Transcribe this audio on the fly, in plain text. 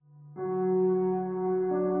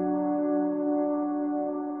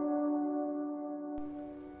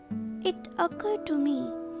It occurred to me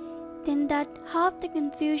then that half the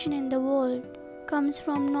confusion in the world comes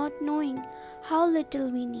from not knowing how little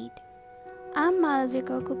we need. I'm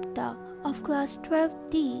Malvika Gupta of class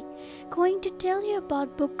 12D, going to tell you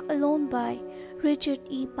about book Alone by Richard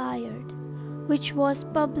E. Bayard, which was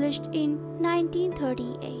published in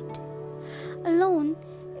 1938. Alone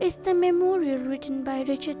is the memorial written by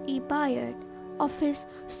Richard E. Bayard of his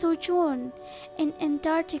sojourn in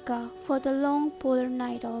Antarctica for the long polar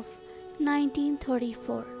night of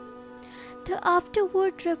 1934. The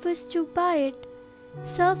afterword refers to Bayard's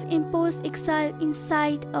self-imposed exile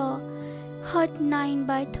inside a hut 9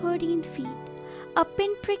 by 13 feet, a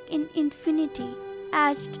pinprick in infinity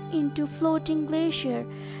etched into floating glacier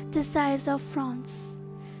the size of France,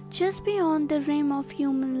 just beyond the rim of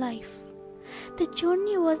human life. The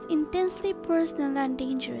journey was intensely personal and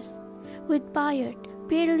dangerous, with Bayard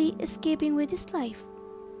barely escaping with his life.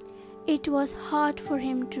 It was hard for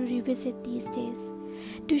him to revisit these days,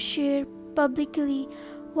 to share publicly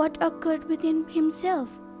what occurred within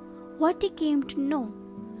himself, what he came to know.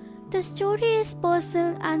 The story is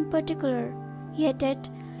personal and particular, yet it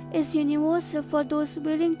is universal for those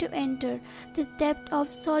willing to enter the depth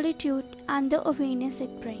of solitude and the awareness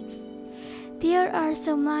it brings. There are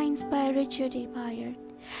some lines by Richard E. Bayard.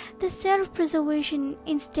 The self-preservation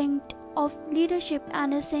instinct of leadership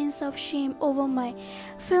and a sense of shame over my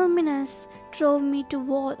filminess drove me to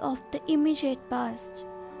wall of the immediate past.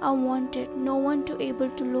 I wanted no one to able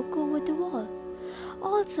to look over the wall.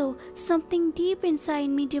 Also, something deep inside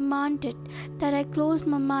me demanded that I close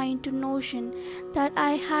my mind to notion that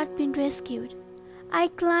I had been rescued. I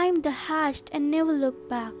climbed the hatch and never looked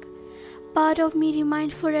back. Part of me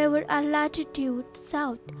remained forever at latitude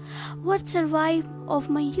south. What survived of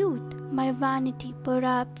my youth, my vanity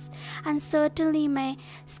perhaps, and certainly my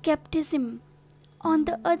skepticism. On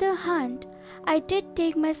the other hand, I did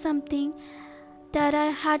take my something that I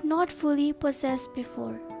had not fully possessed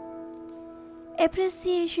before.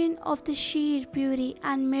 Appreciation of the sheer beauty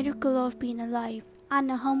and miracle of being alive, and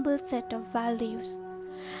a humble set of values.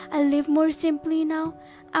 I live more simply now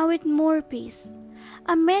and with more peace.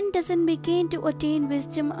 A man doesn't begin to attain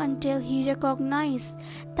wisdom until he recognizes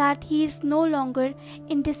that he is no longer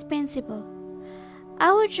indispensable.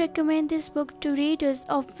 I would recommend this book to readers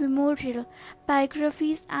of memorial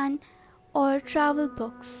biographies and or travel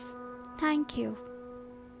books. Thank you.